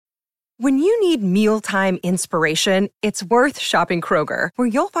When you need mealtime inspiration, it's worth shopping Kroger, where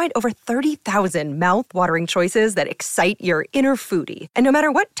you'll find over 30,000 mouth-watering choices that excite your inner foodie. And no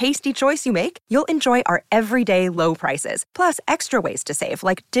matter what tasty choice you make, you'll enjoy our everyday low prices, plus extra ways to save,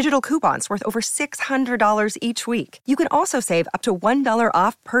 like digital coupons worth over $600 each week. You can also save up to $1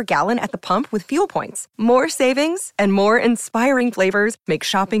 off per gallon at the pump with fuel points. More savings and more inspiring flavors make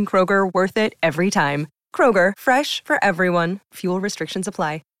shopping Kroger worth it every time. Kroger, fresh for everyone. Fuel restrictions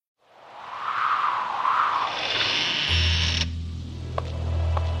apply.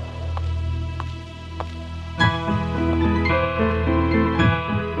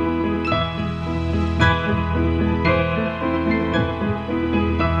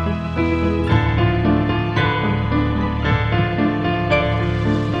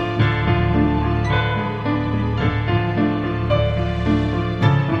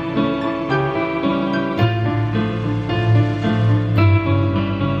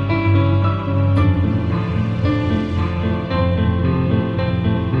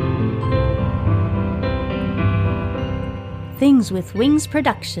 Things with Wings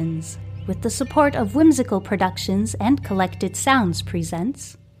Productions, with the support of Whimsical Productions and Collected Sounds,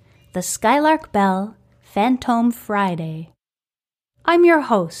 presents The Skylark Bell, Fantôme Friday. I'm your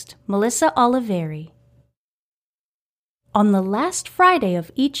host, Melissa Oliveri. On the last Friday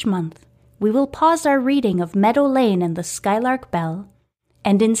of each month, we will pause our reading of Meadow Lane and the Skylark Bell,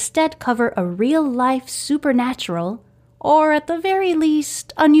 and instead cover a real-life supernatural, or at the very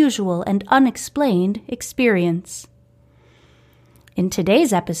least, unusual and unexplained experience. In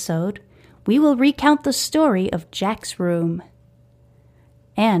today's episode, we will recount the story of Jack's Room.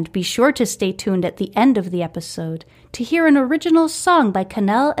 And be sure to stay tuned at the end of the episode to hear an original song by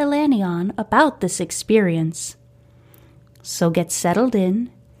Canel Elanion about this experience. So get settled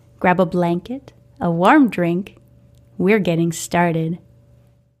in, grab a blanket, a warm drink. We're getting started.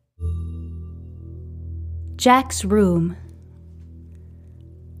 Jack's Room.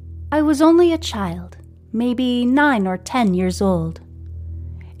 I was only a child, maybe 9 or 10 years old.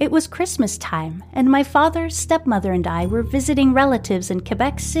 It was Christmas time, and my father, stepmother, and I were visiting relatives in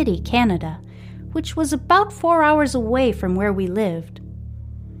Quebec City, Canada, which was about 4 hours away from where we lived.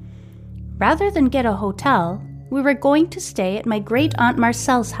 Rather than get a hotel, we were going to stay at my great-aunt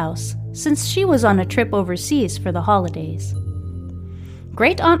Marcelle's house, since she was on a trip overseas for the holidays.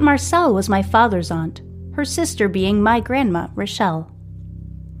 Great-aunt Marcelle was my father's aunt, her sister being my grandma, Rochelle.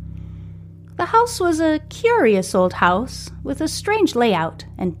 The house was a curious old house with a strange layout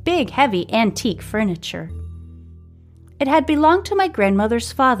and big, heavy antique furniture. It had belonged to my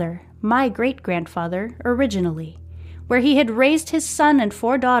grandmother's father, my great-grandfather, originally, where he had raised his son and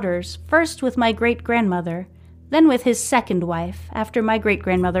 4 daughters, first with my great-grandmother, then with his second wife after my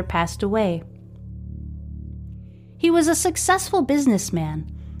great-grandmother passed away. He was a successful businessman,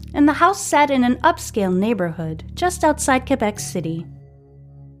 and the house sat in an upscale neighborhood just outside Quebec City.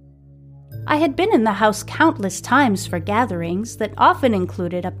 I had been in the house countless times for gatherings that often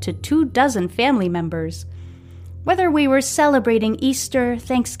included up to 24 family members. Whether we were celebrating Easter,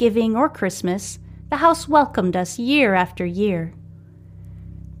 Thanksgiving, or Christmas, the house welcomed us year after year.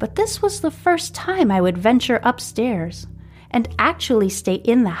 But this was the first time I would venture upstairs and actually stay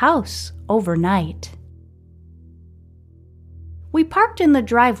in the house overnight. We parked in the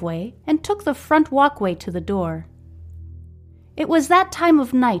driveway and took the front walkway to the door. It was that time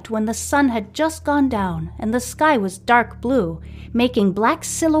of night when the sun had just gone down and the sky was dark blue, making black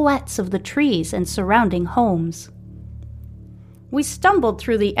silhouettes of the trees and surrounding homes. We stumbled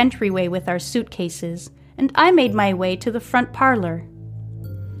through the entryway with our suitcases, and I made my way to the front parlor.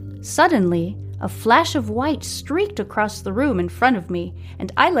 Suddenly, a flash of white streaked across the room in front of me,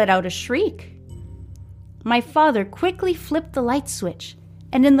 and I let out a shriek. My father quickly flipped the light switch,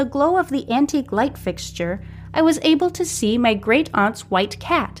 and in the glow of the antique light fixture, I was able to see my great-aunt's white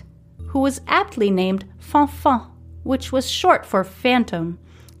cat, who was aptly named Fantôme, which was short for phantom,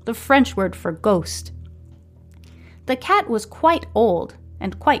 the French word for ghost. The cat was quite old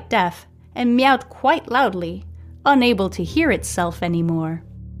and quite deaf, and meowed quite loudly, unable to hear itself anymore.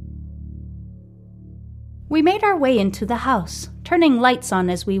 We made our way into the house, turning lights on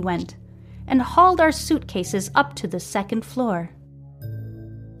as we went, and hauled our suitcases up to the second floor.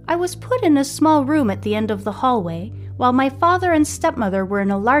 I was put in a small room at the end of the hallway, while my father and stepmother were in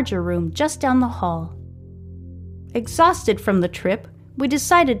a larger room just down the hall. Exhausted from the trip, we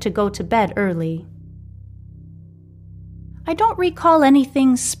decided to go to bed early. I don't recall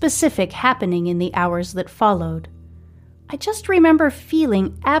anything specific happening in the hours that followed. I just remember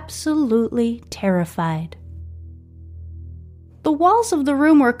feeling absolutely terrified. The walls of the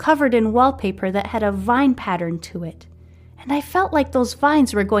room were covered in wallpaper that had a vine pattern to it, and I felt like those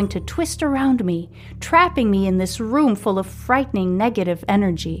vines were going to twist around me, trapping me in this room full of frightening negative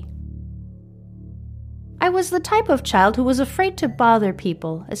energy. I was the type of child who was afraid to bother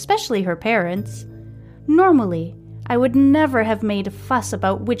people, especially her parents. Normally, I would never have made a fuss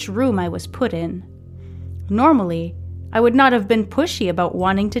about which room I was put in. Normally, I would not have been pushy about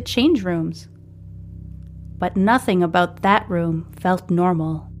wanting to change rooms. But nothing about that room felt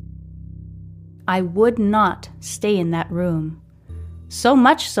normal. I would not stay in that room. So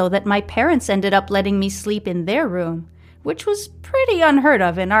much so that my parents ended up letting me sleep in their room, which was pretty unheard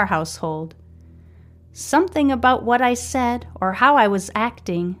of in our household. Something about what I said or how I was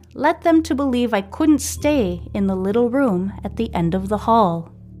acting led them to believe I couldn't stay in the little room at the end of the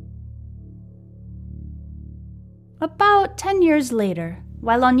hall. About 10 years later,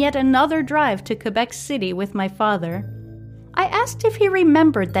 while on yet another drive to Quebec City with my father, I asked if he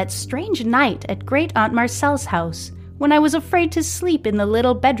remembered that strange night at Great Aunt Marcelle's house when I was afraid to sleep in the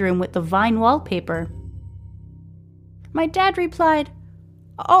little bedroom with the vine wallpaper. My dad replied,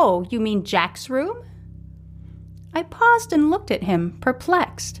 "Oh, you mean Jack's room?" I paused and looked at him,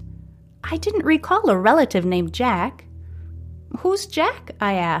 perplexed. I didn't recall a relative named Jack. "Who's Jack?"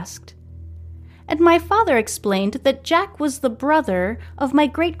 I asked. And my father explained that Jack was the brother of my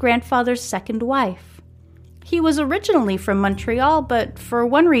great-grandfather's second wife. He was originally from Montreal, but for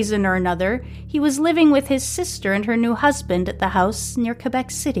one reason or another, he was living with his sister and her new husband at the house near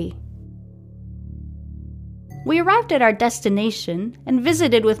Quebec City. We arrived at our destination and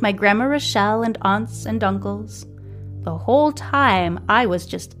visited with my Grandma Rochelle and aunts and uncles. The whole time, I was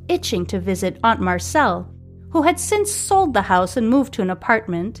just itching to visit Aunt Marcelle, who had since sold the house and moved to an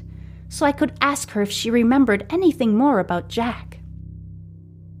apartment, so I could ask her if she remembered anything more about Jack.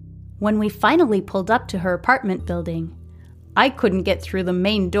 When we finally pulled up to her apartment building, I couldn't get through the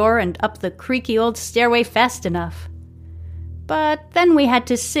main door and up the creaky old stairway fast enough. But then we had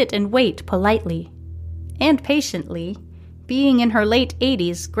to sit and wait politely and patiently. Being in her late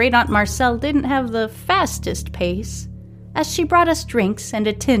 80s, Great Aunt Marcelle didn't have the fastest pace, as she brought us drinks and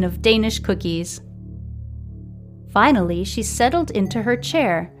a tin of Danish cookies. Finally, she settled into her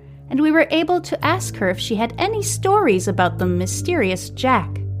chair, and we were able to ask her if she had any stories about the mysterious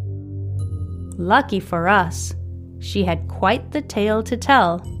Jack. Lucky for us, she had quite the tale to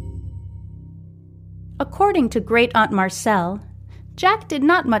tell. According to Great Aunt Marcelle, Jack did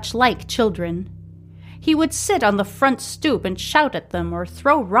not much like children. He would sit on the front stoop and shout at them or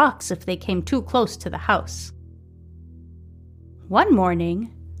throw rocks if they came too close to the house. One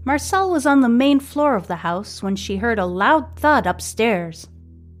morning, Marcelle was on the main floor of the house when she heard a loud thud upstairs.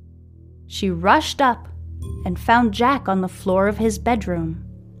 She rushed up and found Jack on the floor of his bedroom.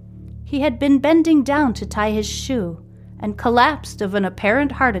 He had been bending down to tie his shoe and collapsed of an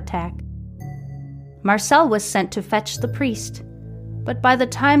apparent heart attack. Marcelle was sent to fetch the priest, but by the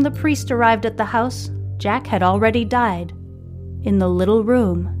time the priest arrived at the house, Jack had already died in the little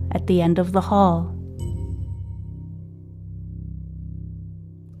room at the end of the hall.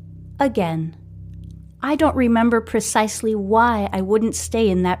 Again, I don't remember precisely why I wouldn't stay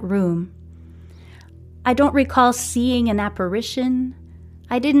in that room. I don't recall seeing an apparition.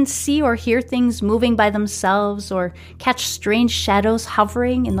 I didn't see or hear things moving by themselves or catch strange shadows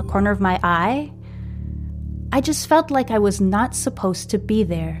hovering in the corner of my eye. I just felt like I was not supposed to be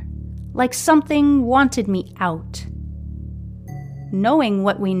there, like something wanted me out. Knowing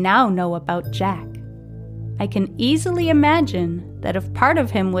what we now know about Jack, I can easily imagine that if part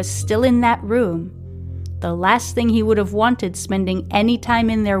of him was still in that room, the last thing he would have wanted spending any time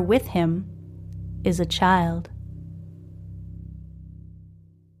in there with him is a child.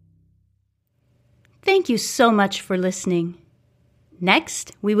 Thank you so much for listening.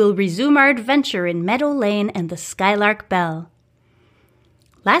 Next, we will resume our adventure in Meadow Lane and the Skylark Bell.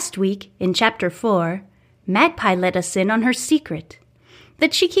 Last week, in Chapter 4, Magpie let us in on her secret,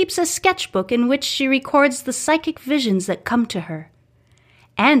 that she keeps a sketchbook in which she records the psychic visions that come to her.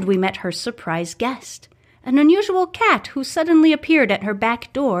 And we met her surprise guest, an unusual cat who suddenly appeared at her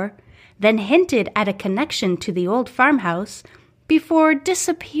back door, then hinted at a connection to the old farmhouse, before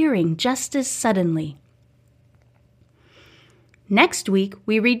disappearing just as suddenly. Next week,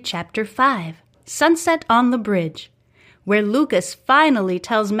 we read Chapter 5, Sunset on the Bridge, where Lucas finally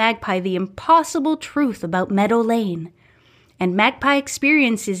tells Magpie the impossible truth about Meadow Lane, and Magpie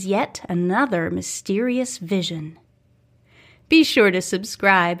experiences yet another mysterious vision. Be sure to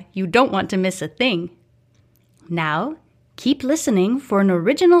subscribe. You don't want to miss a thing. Now, keep listening for an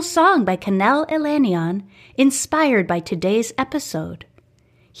original song by Canel Elanion, inspired by today's episode.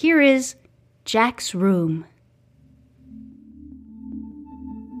 Here is Jack's Room.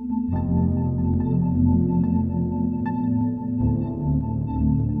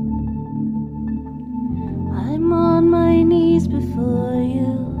 knees before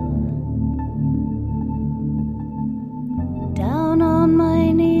you. Down on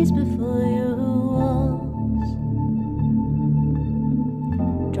my knees before your walls.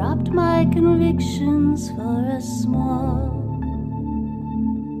 Dropped my convictions for a small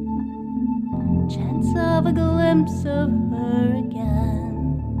chance of a glimpse of her again.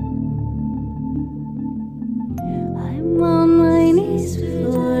 I'm on my knees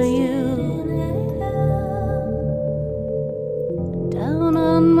before you. Down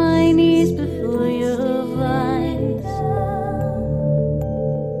on my knees before your vines.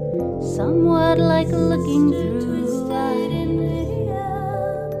 Somewhat like looking through eyes.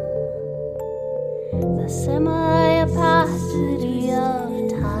 The semi-opacity of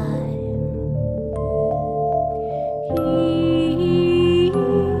time. Here,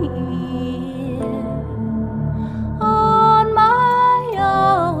 on my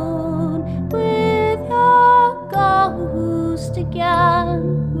own, with your ghost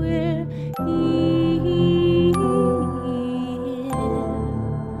again, we're here.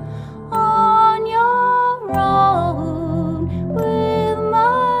 On your own, with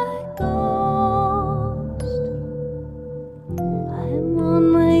my ghost. I'm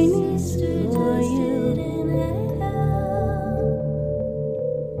on my knees for you.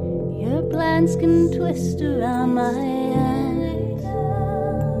 Your plans can twist around my eyes.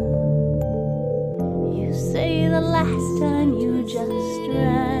 You say the last time you just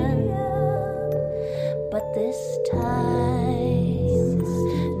ran, but this time,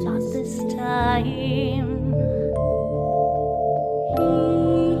 not this time. Here,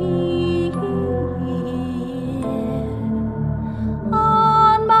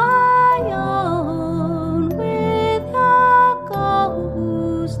 on my own, with your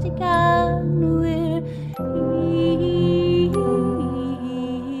ghost again, we're here.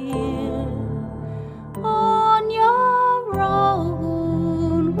 On your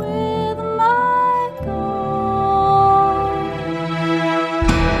own, with my ghost.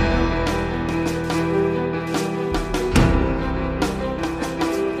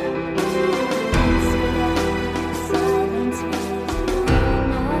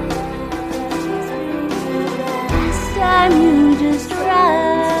 Last time you just ran.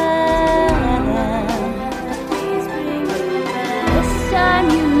 This time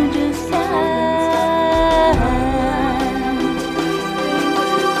you just can.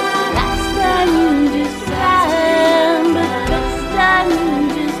 Last time you just ran, but this time you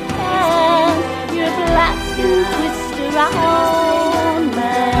just can. Your plans can twist around,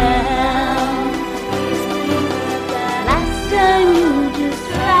 man. Last time you just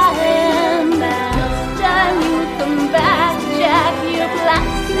ran, but this time you come back, Jack. Your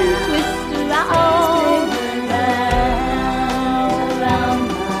plans can twist around, around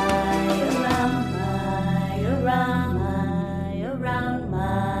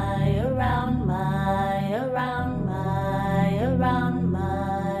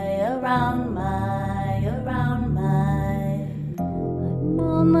I'm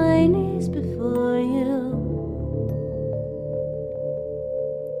on my knees before you.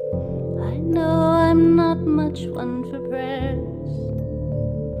 I know I'm not much one for prayers,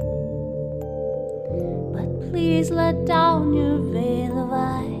 but please let down your veil of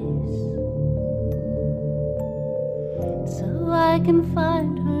ice, so I can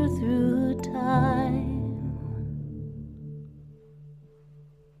find her through time.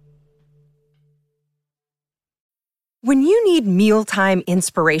 When you need mealtime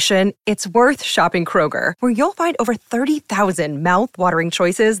inspiration, it's worth shopping Kroger, where you'll find over 30,000 mouth-watering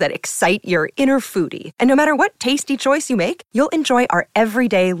choices that excite your inner foodie. And no matter what tasty choice you make, you'll enjoy our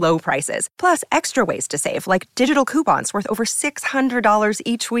everyday low prices, plus extra ways to save, like digital coupons worth over $600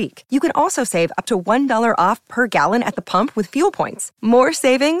 each week. You can also save up to $1 off per gallon at the pump with fuel points. More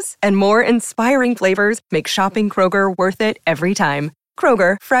savings and more inspiring flavors make shopping Kroger worth it every time.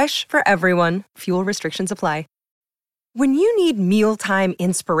 Kroger, fresh for everyone. Fuel restrictions apply. When you need mealtime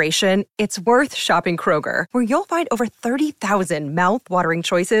inspiration, it's worth shopping Kroger, where you'll find over 30,000 mouth-watering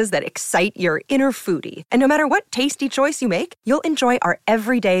choices that excite your inner foodie. And no matter what tasty choice you make, you'll enjoy our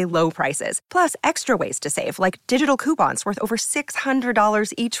everyday low prices, plus extra ways to save, like digital coupons worth over $600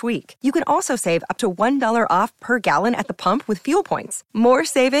 each week. You can also save up to $1 off per gallon at the pump with fuel points. More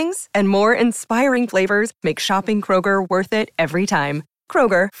savings and more inspiring flavors make shopping Kroger worth it every time.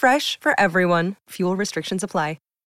 Kroger, fresh for everyone. Fuel restrictions apply.